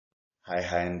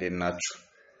ሃይ እንዴት ናችሁ?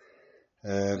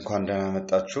 እንኳን ደህና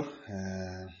መጣችሁ።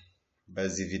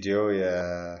 በዚህ ቪዲዮ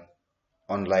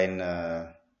የኦንላይን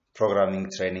ፕሮግራሚንግ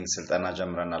ትሬኒንግ ስልጠና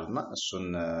ጀምረናልና እሱን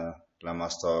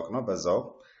ለማስተዋወቅ ነው። በዛው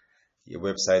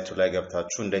የዌብሳይቱ ላይ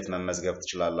ገብታችሁ እንዴት መመዝገብ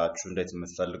ትችላላችሁ፣ እንዴት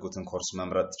የምትፈልጉትን ኮርስ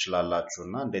መምረጥ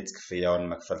ትችላላችሁና እንዴት ክፍያውን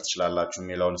መክፈል ትችላላችሁ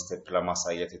የሚለውን ስቴፕ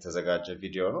ለማሳየት የተዘጋጀ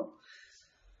ቪዲዮ ነው።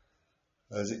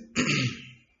 እዚህ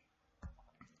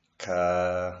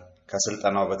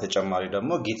ከስልጠናው በተጨማሪ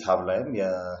ደግሞ GitHub ላይም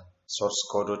የሶርስ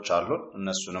ኮዶች አሉ፣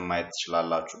 እነሱንም ማየት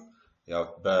ትችላላችሁ። ያው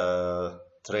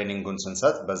በትሬኒንጉን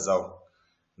ስንሰጥ በዛው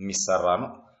የሚሰራ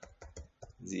ነው።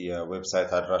 እዚህ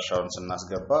የዌብሳይት አድራሻውን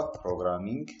ስናስገባ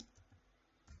ፕሮግራሚንግ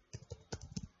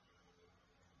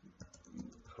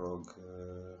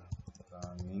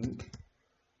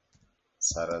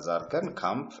ሰረዛርገን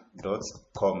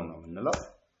camp.com ነው የምንለው።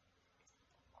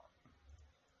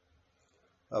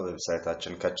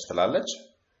 ዌብሳይታችን ከች ትላለች።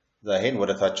 ዛሄን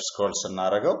ወደ ታች ስክሮል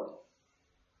ስናረገው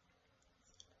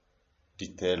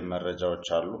ዲቴይል መረጃዎች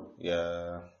አሉ።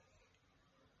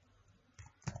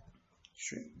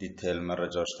 ዲቴይል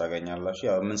መረጃዎች ታገኛላችሁ።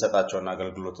 ያው የምንሰጣቸውን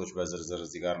አገልግሎቶች በዝርዝር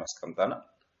እዚህ ጋር አስቀምጠናል።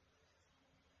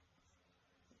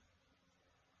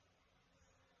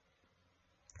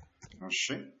 እሺ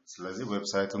ስለዚህ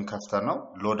ዌብሳይቱን ከፍተነው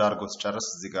ሎድ አድርጎ ሲጨርስ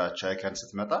እዚህ ጋር ቻይከን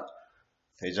ስትመጣ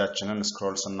ፔጃችንን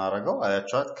ስክሮል ስናረገው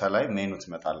አያችኋት ከላይ ሜኑ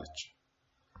ትመጣለች።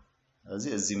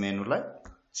 እዚህ ሜኑ ላይ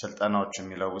ስልጠናዎች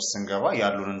የሚለው ውስጥ ስንገባ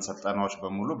ያሉንን ስልጠናዎች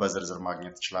በሙሉ በዝርዝር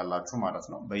ማግኘት ትችላላችሁ ማለት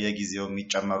ነው። በየጊዜው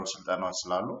የሚጨመሩ ስልጠናዎች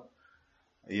ስላሉ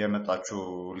እየመጣችሁ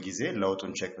ሁልጊዜ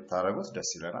ለውጡን ቼክ ብታረጉት ደስ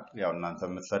ይለናል። ያው እናንተ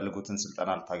የምትፈልጉትን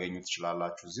ስልጠና ልታገኙ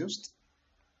ትችላላችሁ እዚህ ውስጥ።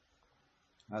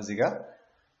 እዚህ ጋር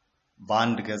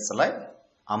በአንድ ገጽ ላይ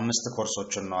 5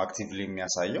 ኮርሶችን ነው አክቲቭሊ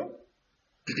የሚያሳየው።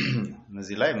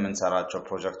 እዚህ ላይ የምንሰራቸው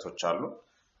ፕሮጀክቶች አሉ።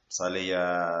 ለምሳሌ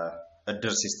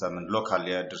የእድር ሲስተምን ሎካል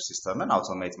የእድር ሲስተምን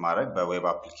አውቶሜት ማድረግ በዌብ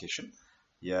አፕሊኬሽን፣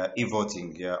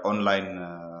 የኢቮቲንግ የኦንላይን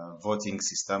ቮቲንግ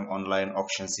ሲስተም፣ ኦንላይን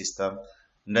ኦክሽን ሲስተም፣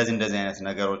 እንደዚህ አይነት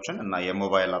ነገሮችን እና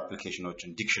የሞባይል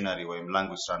አፕሊኬሽኖችን ዲክሽነሪ ወይም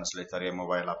ላንጉዌጅ ትራንስሌተር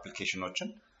የሞባይል አፕሊኬሽኖችን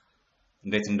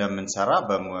እንዴት እንደምንሰራ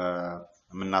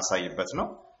የምናሳይበት ነው።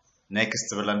 ኔክስት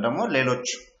ብለን ደግሞ ሌሎች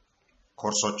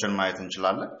ኮርሶችን ማየት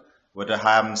እንችላለን። ወደ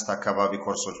 25 አካባቢ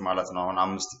ኮርሶች ማለት ነው አሁን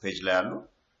 5 ፔጅ ላይ ያሉ።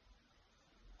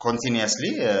 ኮንቲኒየስሊ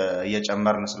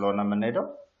እየጨመርን ስለሆነ የምንሄደው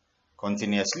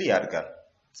ኮንቲኒየስሊ ያድጋል።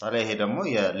 ምሳሌ ይሄ ደግሞ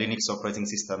የሊነክስ ኦፕሬቲንግ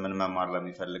ሲስተምን መማር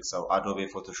ለሚፈልግ ሰው አዶቤ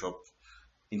ፎቶሾፕ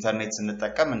ኢንተርኔት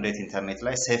ስንጠቀም እንዴት ኢንተርኔት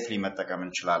ላይ ሴፍሊ መጠቀም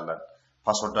እንችላለን፣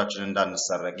 ፓስወርዳችንን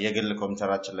እንዳንሰረቅ፣ የግል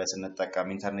ኮምፒውተራችን ላይ ስንጠቀም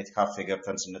ኢንተርኔት ካፌ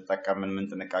ገብተን ስንጠቀም ምን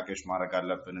ጥንቃቄዎች ማድረግ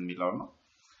አለብን የሚለው ነው።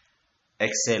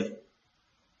 ኤክሴል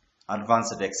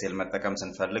አድቫንስድ ኤክሴል መጠቀም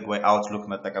ስንፈልግ ወይ አውትሉክ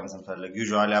መጠቀም ስንፈልግ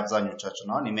ዩዥዋሊ አብዛኞቻችን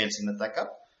አሁን ኢሜል ስንጠቀም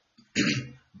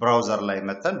ብራውዘር ላይ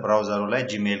መተን ብራውዘሩ ላይ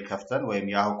ጂሜል ከፍተን ወይም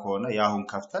ያሁ ከሆነ ያሁን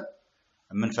ከፍተን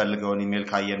የምንፈልገውን ኢሜል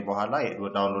ካየን በኋላ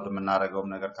ዳውንሎድ የምናደርገው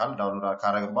ነገር ካለ ዳውንሎድ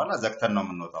ካደረግን በኋላ ዘግተን ነው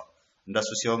የምንወጣው። እንደሱ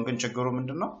ሲሆን ግን ችግሩ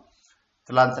ምንድነው?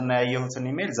 ትላንትና ያየሁትን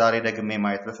ኢሜል ዛሬ ደግሜ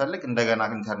ማየት በፈልግ እንደገና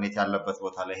ኢንተርኔት ያለበት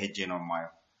ቦታ ላይ ሄጄ ነው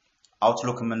የማየው።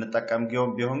 አውትሉክ የምንጠቀም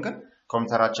ቢሆን ግን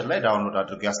ኮምፒውተራችን ላይ ዳውንሎድ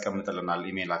አድርጎ ያስቀምጥልናል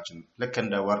ኢሜላችን። ልክ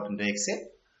እንደ ወርድ እንደ ኤክሴል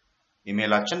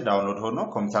ኢሜላችን ዳውንሎድ ሆኖ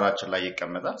ኮምፒውተራችን ላይ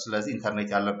ይቀመጣል። ስለዚህ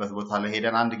ኢንተርኔት ያለበት ቦታ ላይ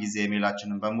ሄደን አንድ ጊዜ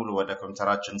ኢሜላችንን በሙሉ ወደ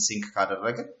ኮምፒውተራችን ሲንክ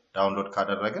ካደረግን ዳውንሎድ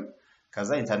ካደረግን ከዛ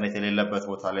ኢንተርኔት የሌለበት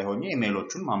ቦታ ላይ ሆኜ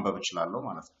ኢሜሎቹን ማንበብ እችላለሁ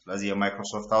ማለት ነው። ስለዚህ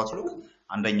የማይክሮሶፍት አውትሉክ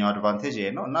አንደኛው አድቫንቴጅ ይሄ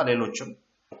ነው እና ሌሎችም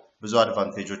ብዙ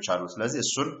አድቫንቴጆች አሉ። ስለዚህ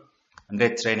እሱን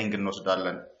እንዴት ትሬኒንግ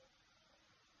እንወስዳለን?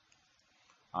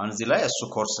 አሁን እዚህ ላይ እሱ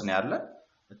ኮርስ ነው ያለ።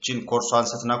 እቺን ኮርሷን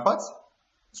ስትነኳት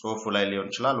ጽሁፉ ላይ ሊሆን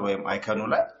ይችላል ወይም አይከኑ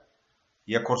ላይ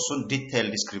የኮርሱን ዲቴይል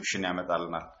ዲስክሪፕሽን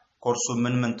ያመጣልናል። ኮርሱ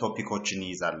ምን ቶፒኮችን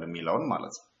ይይዛል የሚለውን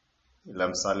ማለት ነው።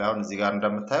 ለምሳሌ አሁን እዚህ ጋር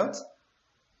እንደምታዩት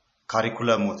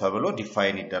ካሪኩለሙ ተብሎ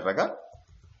ዲፋይን ይደረጋል።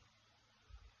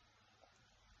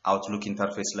 አውትሉክ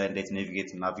ኢንተርፌስ ላይ እንዴት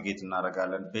ናቪጌት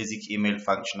እናደርጋለን፣ ቤዚክ ኢሜል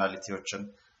ፋንክሽናሊቲዎችን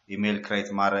ኢሜል ክሬት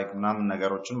ማድረግ ምናምን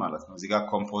ነገሮችን ማለት ነው። እዚህ ጋር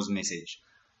ኮምፖዝ ሜሴጅ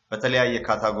በተለያየ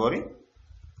ካታጎሪ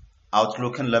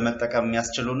አውትሉክን ለመጠቀም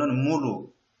የሚያስችሉንን ሙሉ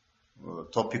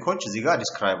ቶፒኮች እዚህ ጋር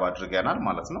ዲስክራይብ አድርገናል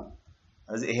ማለት ነው።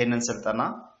 እዚህ ይሄንን ስልጠና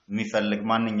የሚፈልግ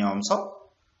ማንኛውም ሰው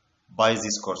ባይ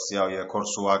ዚስ ኮርስ ያው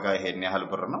የኮርሱ ዋጋ ይሄን ያህል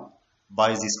ብር ነው።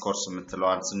 ባይ ዚስ ኮርስ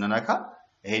የምትለዋን ስንነካ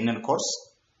ይሄንን ኮርስ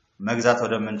መግዛት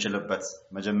ወደምንችልበት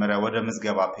መጀመሪያ ወደ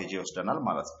ምዝገባ ፔጅ ይወስደናል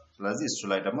ማለት ነው። ስለዚህ እሱ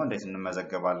ላይ ደግሞ እንዴት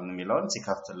እንመዘገባለን የሚለውን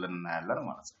ሲከፍትልን እናያለን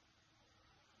ማለት ነው።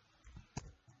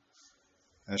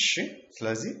 እሺ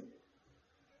ስለዚህ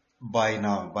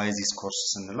ባይ ዚስ ኮርስ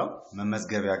ስንለው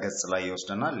መመዝገቢያ ገጽ ላይ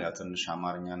ይወስደናል። ያው ትንሽ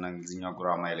አማርኛና እንግሊዝኛ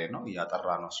ጉራማይሌ ነው እያጠራ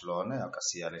ነው ስለሆነ ያው ቀስ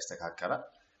እያለ ይስተካከላል።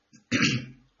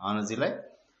 አሁን እዚህ ላይ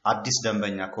አዲስ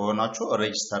ደንበኛ ከሆናችሁ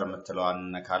ሬጂስተር የምትለዋን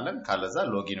እንነካለን ካለዛ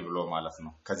ሎጊን ብሎ ማለት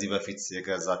ነው ከዚህ በፊት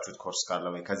የገዛችሁት ኮርስ ካለ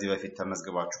ወይ ከዚህ በፊት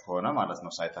ተመዝግባችሁ ከሆነ ማለት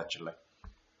ነው ሳይታችን ላይ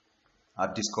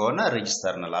አዲስ ከሆነ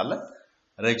ሬጂስተር እንላለን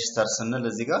ሬጂስተር ስንል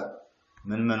እዚህ ጋር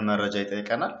ምን መረጃ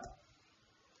ይጠይቀናል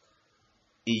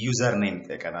ዩዘር ኔም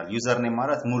ይጠይቀናል ዩዘር ኔም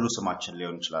ማለት ሙሉ ስማችን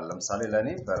ሊሆን ይችላል ለምሳሌ ለኔ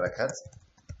በረከት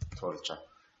ቶልቻ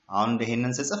አሁን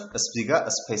ይሄንን ስጽፍ እዚህ ጋር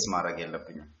ስፔስ ማድረግ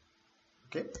የለብኝም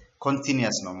ኦኬ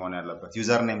ኮንቲኒየስ ነው መሆን ያለበት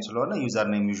ዩዘር ኔም ስለሆነ ዩዘር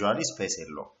ኔም ዩዥዋሊ ስፔስ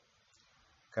የለው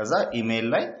ከዛ ኢሜል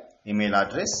ላይ ኢሜል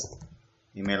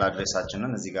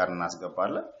አድሬሳችንን እዚህ ጋር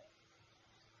እናስገባለን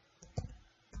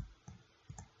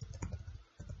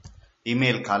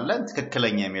ኢሜል ካለን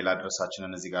ትክክለኛ ኢሜል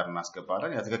አድሬሳችንን እዚህ ጋር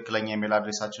እናስገባለን ያ ትክክለኛ ኢሜል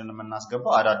አድሬሳችንን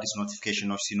የምናስገባው አዳዲስ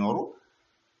ኖቲፊኬሽኖች ሲኖሩ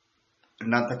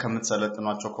እናንተ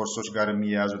ከምትሰለጥኗቸው ኮርሶች ጋር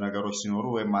የሚያያዙ ነገሮች ሲኖሩ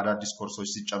ወይም አዳዲስ ኮርሶች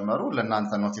ሲጨመሩ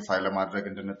ለእናንተ ኖቲፋይ ለማድረግ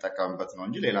እንድንጠቀምበት ነው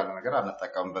እንጂ ሌላ ነገር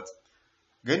አንጠቀምበት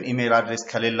ግን ኢሜል አድሬስ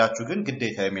ከሌላችሁ ግን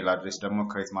ግዴታ ኢሜል አድሬስ ደግሞ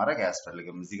ክሬት ማድረግ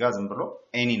አያስፈልግም እዚህ ጋር ዝም ብሎ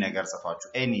ኤኒ ነገር ጽፋችሁ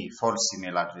ኤኒ ፎልስ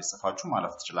ኢሜል አድሬስ ጽፋችሁ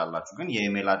ማለፍ ትችላላችሁ ግን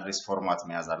የኢሜል አድሬስ ፎርማት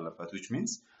መያዝ አለበት which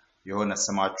means የሆነ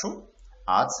ስማችሁ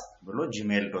 @ብሎ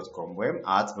gmail.com ወይም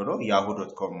 @ብሎ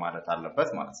yahoo.com ማለት አለበት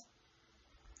ማለት ነው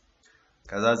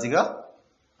ከዛ እዚህ ጋር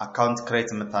አካውንት ክሬት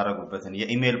የምታደርጉበትን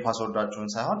የኢሜል ፓስወርዳችሁን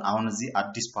ሳይሆን አሁን እዚህ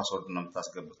አዲስ ፓስወርድ ነው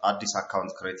የምታስገቡት አዲስ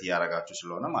አካውንት ክሬት ያደርጋችሁ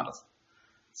ስለሆነ ማለት ነው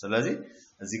ስለዚህ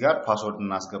እዚህ ጋር ፓስወርድ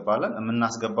እናስገባለን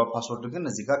የምናስገባው ፓስወርድ ግን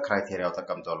እዚህ ጋር ክራይቴሪያው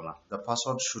ተቀምጧልና the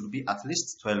password should be at least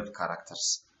 12 characters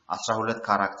 12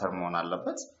 ካራክተር መሆን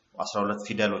አለበት 12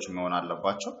 ፊደሎች መሆን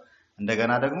አለባቸው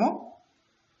እንደገና ደግሞ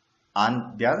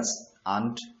ቢያንስ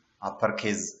አንድ አፐር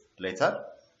ኬዝ ሌተር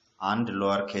አንድ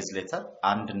ሎወር ኬዝ ሌተር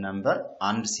አንድ ነምበር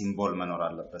አንድ ሲምቦል መኖር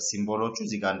አለበት ሲምቦሎቹ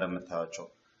እዚህ ጋር እንደምታዩቸው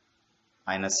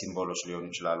አይነት ሲምቦሎች ሊሆኑ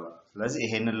ይችላሉ ስለዚህ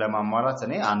ይሄንን ለማሟላት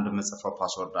እኔ አንድ መጽፈው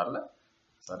ፓስወርድ አለ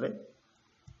ስለዚህ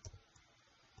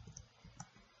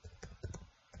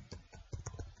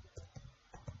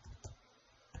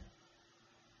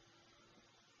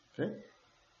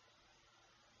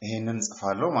ይሄንን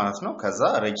ጽፋለሁ ማለት ነው ከዛ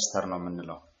ሬጂስተር ነው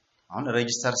የምንለው አሁን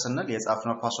ሬጂስተር ስንል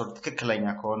የጻፍነው ፓስወርድ ትክክለኛ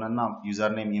ከሆነና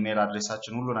ዩዘር ኔም ኢሜል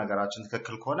አድሬሳችን ሁሉ ነገራችን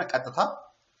ትክክል ከሆነ ቀጥታ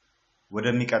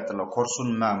ወደሚቀጥለው ኮርሱን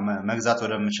መግዛት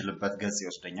ወደምችልበት ገጽ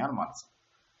ይወስደኛል ማለት ነው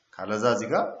ካለዛ እዚህ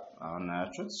ጋር አሁን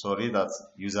ያያችሁት sorry that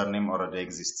user name already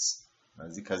exists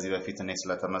ስለዚህ ከዚህ በፊት እኔ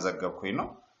ስለተመዘገብኩኝ ነው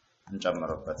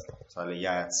እንጨምርበት ለምሳሌ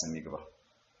ያያት ስም ይግባ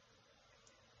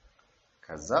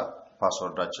ከዛ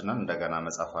ፓስወርዳችንን እንደገና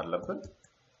መጻፍ አለብን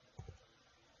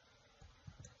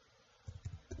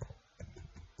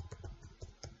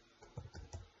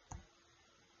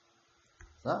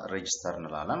ሬጂስተር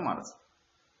እንላለን ማለት ነው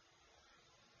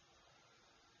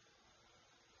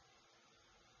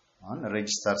አሁን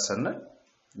ሬጂስተር ስንል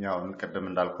ያው እንቀደም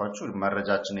እንዳልኳችሁ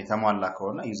መረጃችን የተሟላ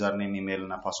ከሆነ ዩዘር ኔም ኢሜል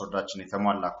እና ፓስወርዳችን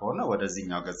የተሟላ ከሆነ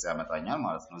ወደዚህኛው ገጽ ያመጣኛል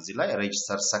ማለት ነው እዚህ ላይ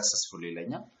ሬጂስተር ሰክሰስፉል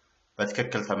ይለኛል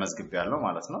በትክክል ተመዝግቤያለሁ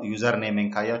ማለት ነው ዩዘር ኔምን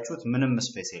ካያችሁት ምንም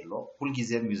ስፔስ የለው ሁሉ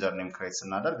ጊዜም ዩዘር ኔም ክሬት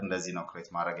ስናደርግ እንደዚህ ነው ክሬት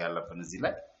ማድረግ ያለብን እዚህ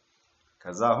ላይ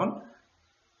ከዛ አሁን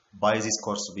by this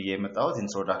course ብዬ የመጣሁት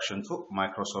introduction to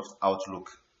Microsoft Outlook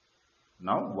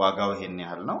ነው ዋጋው ይሄን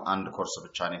ያህል ነው አንድ ኮርስ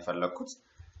ብቻ ነው የፈለኩት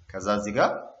ከዛ እዚህ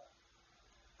ጋር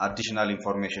additional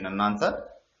information እናንተ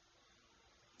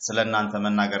ስለናንተ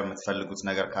መናገር የምትፈልጉት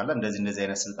ነገር ካለ እንደዚህ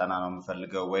አይነት ስልጠና ነው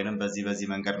የምፈልገው ወይንም በዚህ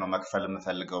መንገድ ነው መክፈል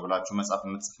የምፈልገው ብላችሁ መጻፍ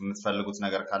የምትፈልጉት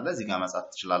ነገር ካለ እዚህ ጋር መጻፍ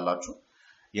ትችላላችሁ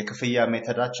የክፍያ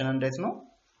ሜተዳችን እንዴት ነው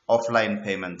ኦፍላይን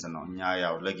ፔመንት ነው እኛ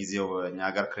ያው ለጊዜው እኛ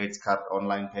ሀገር ክሬዲት ካርድ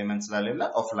ኦንላይን ፔመንት ስለሌለ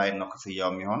ኦፍላይን ነው ክፍያው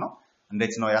የሚሆነው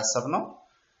እንዴት ነው ያሰብነው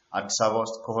አዲስ አበባ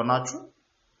ውስጥ ከሆናችሁ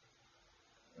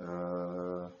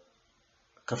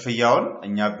ክፍያውን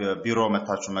እኛ ቢሮ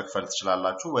መታችሁ መክፈል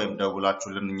ትችላላችሁ ወይም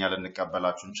ደውላችሁልን እኛ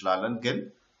ልንቀበላችሁ እንችላለን ግን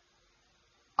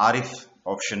አሪፍ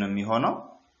ኦፕሽን የሚሆነው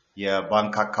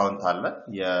የባንክ አካውንት አለ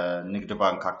የንግድ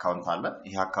ባንክ አካውንት አለ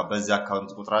ይሄ በዚህ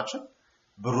አካውንት ቁጥራችን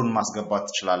ብሩን ማስገባት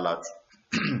ትችላላችሁ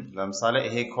ለምሳሌ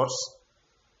ይሄ ኮርስ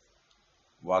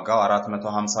ዋጋው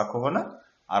 450 ከሆነ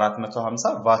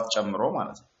 450 ቫት ጨምሮ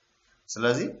ማለት ነው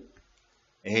ስለዚህ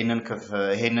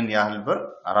ይሄንን ያህል ብር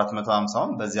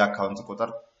 450ውን በዚህ አካውንት ቁጥር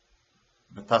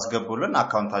ብታስገቡልን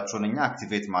አካውንታችሁን እኛ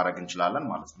አክቲቬት ማድረግ እንችላለን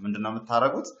ማለት ነው ምንድነው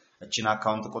የምታረጉት እቺን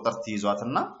አካውንት ቁጥር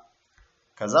ትይዟትና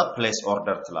ከዛ ፕሌስ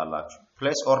ኦርደር ትላላችሁ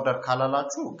ፕሌስ ኦርደር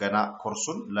ካላላችሁ ገና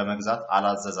ኮርሱን ለመግዛት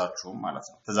አላዘዛችሁም ማለት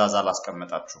ነው ትእዛዝ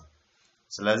አላስቀመጣችሁም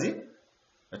ስለዚህ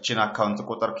እቺን አካውንት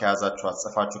ቁጥር ከያዛችኋት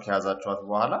ጽፋችሁ ከያዛችኋት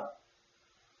በኋላ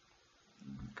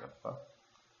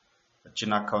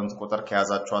እቺን አካውንት ቁጥር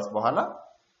ከያዛችኋት በኋላ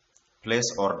ፕሌስ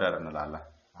ኦርደር እንላለን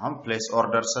አሁን ፕሌስ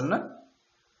ኦርደር ስንል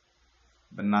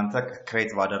በእናንተ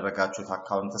ክሬት ባደረጋችሁት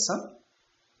አካውንት ስም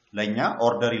ለኛ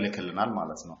ኦርደር ይልክልናል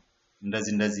ማለት ነው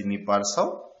እንደዚህ የሚባል ሰው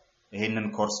ይሄንን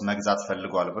ኮርስ መግዛት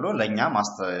ፈልጓል ብሎ ለኛ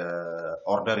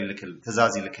ኦርደር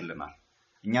ትዕዛዝ ይልክልናል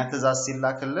እኛ ትዕዛዝ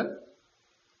ሲላክልን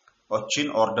ኦቺን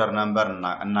ኦርደር ነምበር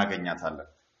እናገኛታለን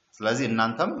ስለዚህ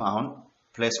እናንተም አሁን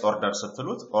ፕሌስ ኦርደር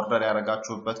ስትሉት ኦርደር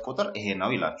ያረጋችሁበት ቁጥር ይሄ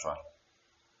ነው ይላችኋል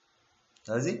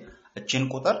ስለዚህ እቺን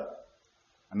ቁጥር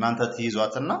እናንተ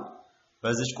ትይዟትና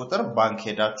በዚህ ቁጥር ባንክ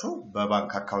ሄዳችሁ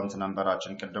በባንክ አካውንት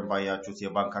ነምበራችን ቅድም ባያችሁት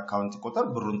የባንክ አካውንት ቁጥር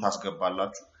ብሩን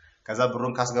ታስገባላችሁ ከዛ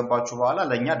ብሩን ካስገባችሁ በኋላ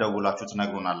ለኛ ደውላችሁ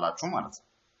ትነግሩናላችሁ ማለት ነው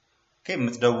ኦኬ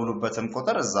የምትደውሉበትም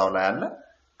ቁጥር እዛው ላይ አለ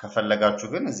ከፈለጋችሁ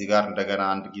ግን እዚህ ጋር እንደገና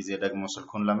አንድ ጊዜ ደግሞ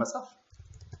ስልኩን ለመጻፍ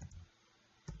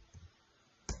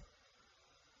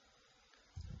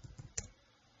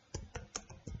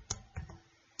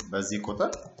በዚህ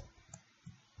ቁጥር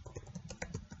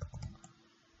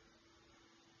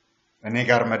እኔ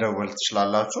ጋር መደወል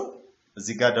ትችላላችሁ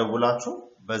እዚህ ጋር ደውላችሁ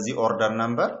በዚህ ኦርደር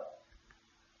ነምበር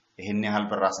ይሄን ያህል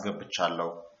ብር አስገብቻለሁ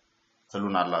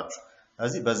ትሉናላችሁ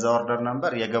ስለዚህ በዛ ኦርደር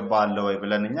ነምበር የገባ አለ ወይ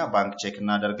ብለንኛ ባንክ ቼክ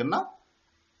እናደርግና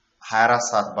 24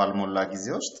 ሰዓት ባልሞላ ጊዜ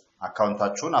ውስጥ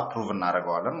አካውንታችሁን አፕሩቭ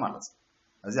እናደርጋለን ማለት ነው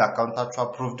ስለዚህ አካውንታችሁ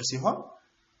አፕሩቭድ ሲሆን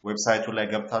ዌብሳይቱ ላይ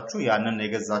ገብታችሁ ያንን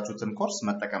የገዛችሁትን ኮርስ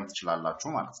መጠቀም ትችላላችሁ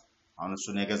ማለት ነው አሁን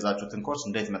እሱን የገዛችሁትን ኮርስ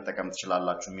እንዴት መጠቀም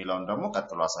ትችላላችሁ የሚለውን ደግሞ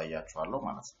ቀጥሎ አሳያችኋለሁ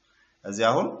ማለት ነው እዚህ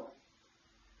አሁን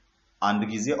አንድ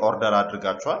ጊዜ ኦርደር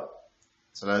አድርጋችኋል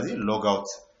ስለዚህ ሎግ አውት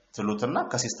ትሉትና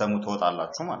ከሲስተሙ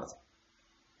ትወጣላችሁ ማለት ነው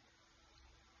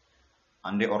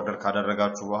አንዴ ኦርደር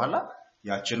ካደረጋችሁ በኋላ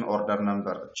ያችን ኦርደር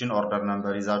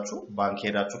ነምበር ይዛችሁ ባንክ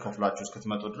ሄዳችሁ ከፍላችሁ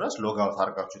እስክትመጡ ድረስ ሎግ አውት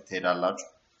አድርጋችሁ ትሄዳላችሁ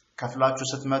ከፍላችሁ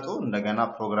ስትመጡ እንደገና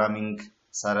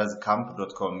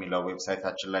programming-camp.com የሚለው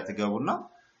ዌብሳይታችን ላይ ትገቡና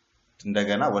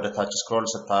እንደገና ወደ ታች ስክሮል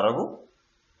ስታረጉ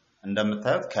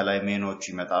እንደምታዩት ከላይ ሜኖች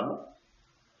ይመጣሉ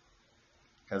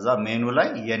ከዛ ሜኑ ላይ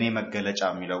የኔ መገለጫ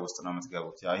የሚለው ውስጥ ነው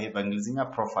የምትገቡት ያው ይሄ በእንግሊዝኛ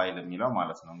ፕሮፋይል የሚለው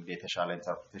ማለት ነው እንግዲህ የተሻለ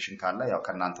ኢንተርፕሪቴሽን ካለ ያው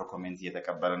ከናንተ ኮሜንት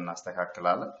እየተቀበልን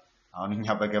እናስተካክላለን አሁን እኛ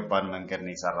በገባን መንገድ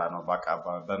ነው የሰራነው በቃ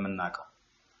በመናቀው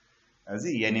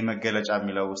እዚህ የኔ መገለጫ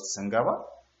የሚለው ውስጥ ስንገባ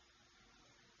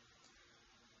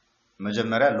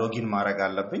መጀመሪያ ሎጊን ማድረግ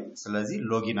አለብኝ ስለዚህ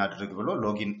ሎጊን አድርግ ብሎ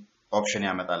ሎጊን ኦፕሽን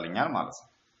ያመጣልኛል ማለት ነው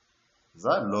እዛ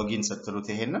ሎጊን ስትሉት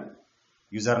ይሄንን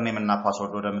ዩዘር ኔም እና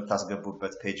ፓስወርድ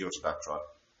ወደምታስገቡበት ፔጅ ይወስዳችኋል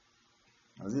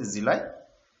እዚህ ላይ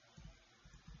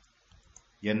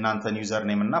የእናንተን ዩዘር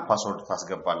ኔም እና ፓስወርድ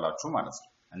ታስገባላችሁ ማለት ነው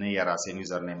እኔ የራሴን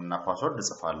ዩዘር ኔም እና ፓስወርድ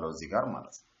ጽፋለሁ እዚህ ጋር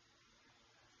ማለት ነው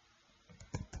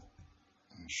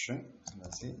እሺ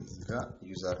ስለዚህ እዚህ ጋር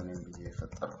ዩዘር ኔም ብዬ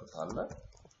የፈጠርኩት አለ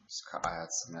እስከ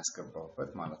አያት ስም ያስገባሁበት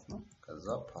ማለት ነው ከዛ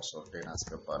ፓስወርዴን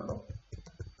አስገባለሁ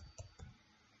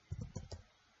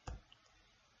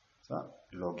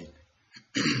ሎጊን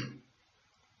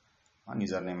ማን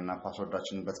ዩዘር ኔም እና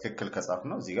ፓስወርዳችንን በትክክል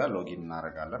ከጻፍነው እዚህ ጋር ሎጊን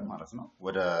እናደርጋለን ማለት ነው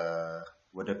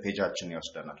ወደ ፔጃችን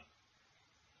ይወስደናል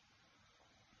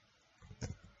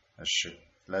እሺ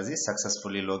ስለዚህ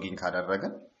ሰክሰስፉሊ ሎጊን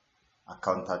ካደረግን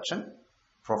አካውንታችን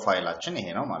ፕሮፋይላችን ይሄ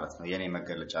ነው ማለት ነው የኔ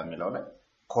መገለጫ የሚለው ላይ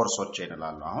ኮርሶች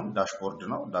እንላለን አሁን ዳሽቦርድ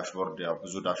ነው ዳሽቦርድ ያው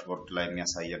ብዙ ዳሽቦርድ ላይ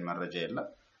የሚያሳየን መረጃ የለም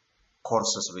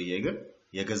ኮርስስ ብዬ ግን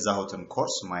የገዛሁትን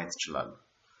ኮርስ ማየት ይችላል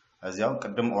እዚያው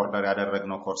ቅድም ኦርደር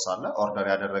ያደረግነው ኮርስ አለ ኦርደር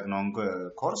ያደረግነው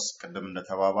ኮርስ ቅድም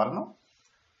እንደተባባል ነው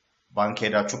ባንክ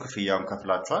ሄዳችሁ ክፍያውን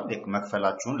ከፍላችኋል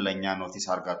መክፈላችሁን ለኛ ኖቲስ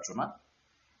አርጋችሁናል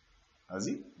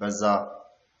እዚህ በዛ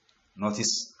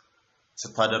ኖቲስ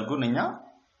ስታደርጉን እኛ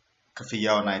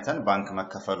ክፍያውን አይተን ባንክ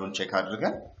መከፈሉን ቼክ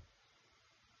አድርገን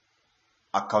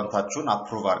አካውንታችሁን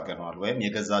አፕሩቭ አድርገናል ወይም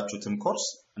የገዛችሁትን ኮርስ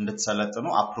እንድትሰለጥኑ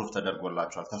አፕሩቭ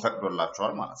ተደርጎላችኋል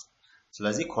ተፈቅዶላችኋል ማለት ነው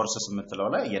ስለዚህ ኮርስስ የምትለው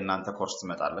ላይ የእናንተ ኮርስ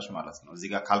ትመጣለች ማለት ነው እዚህ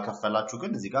ጋር ካልከፈላችሁ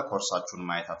ግን እዚህ ጋር ኮርሳችሁን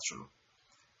ማየት አትችሉም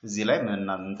እዚህ ላይ ምን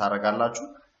ታረጋላችሁ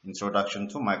ኢንትሮዳክሽን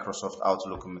ቱ ማይክሮሶፍት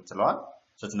አውትሉክ የምትለዋል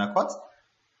ስትነኳት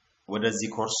ወደዚህ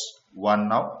ኮርስ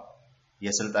ዋናው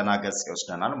የስልጠና ገጽ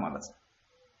ይወስደናል ማለት ነው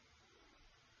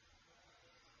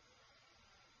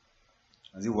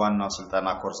እዚህ ዋናው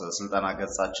ስልጠና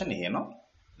ገጻችን ይሄ ነው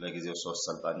ለጊዜው 3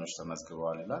 ሰልጣኞች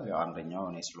ተመዝግበዋል ይላል ያው አንደኛው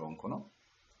እኔ ስለሆንኩ ነው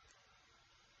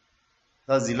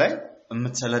ስለዚህ ላይ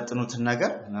የምትሰለጥኑትን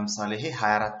ነገር ለምሳሌ ይሄ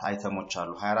 24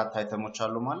 አይተሞች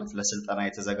አሉ ማለት ለስልጠና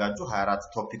የተዘጋጁ 24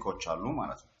 ቶፒኮች አሉ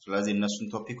ማለት ነው ስለዚህ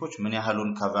እነሱን ቶፒኮች ምን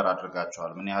ያህሉን ከቨር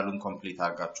አድርጋቸዋል ምን ያህሉን ኮምፕሊት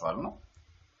አድርጋቸዋል ነው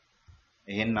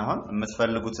ይሄን አሁን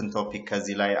የምትፈልጉትን ቶፒክ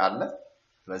ከዚህ ላይ አለ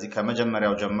ስለዚህ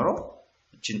ከመጀመሪያው ጀምሮ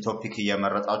እቺን ቶፒክ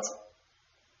እየመረጣችሁ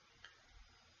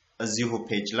እዚሁ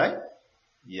ፔጅ ላይ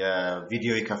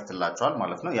የቪዲዮ ይከፍትላችኋል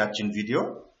ማለት ነው ያቺን ቪዲዮ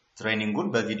ትሬኒንጉን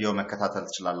በቪዲዮ መከታተል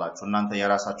ትችላላችሁ እናንተ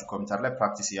የራሳችሁ ኮምፒውተር ላይ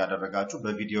ፕራክቲስ ያደረጋችሁ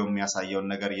በቪዲዮ የሚያሳየውን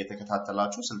ነገር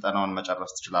እየተከታተላችሁ ስልጠናውን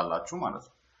መጨረስ ትችላላችሁ ማለት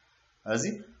ነው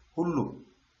ስለዚህ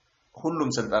ሁሉም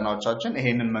ስልጠናዎቻችን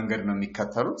ይሄንን መንገድ ነው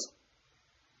የሚከተሉት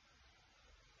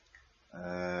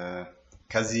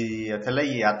ከዚህ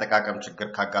የተለየ ያጠቃቀም ችግር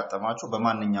ካጋጠማችሁ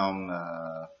በማንኛውም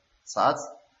ሰዓት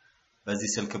በዚህ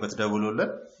ስልክ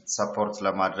ብትደውሉልን ሰፖርት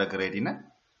ለማድረግ ሬዲ ነን።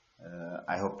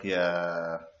 አይ ሆፕ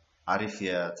የአሪፍ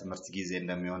የትምህርት ጊዜ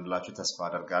እንደሚሆንላችሁ ተስፋ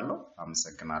አደርጋለሁ።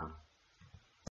 አመሰግናለሁ።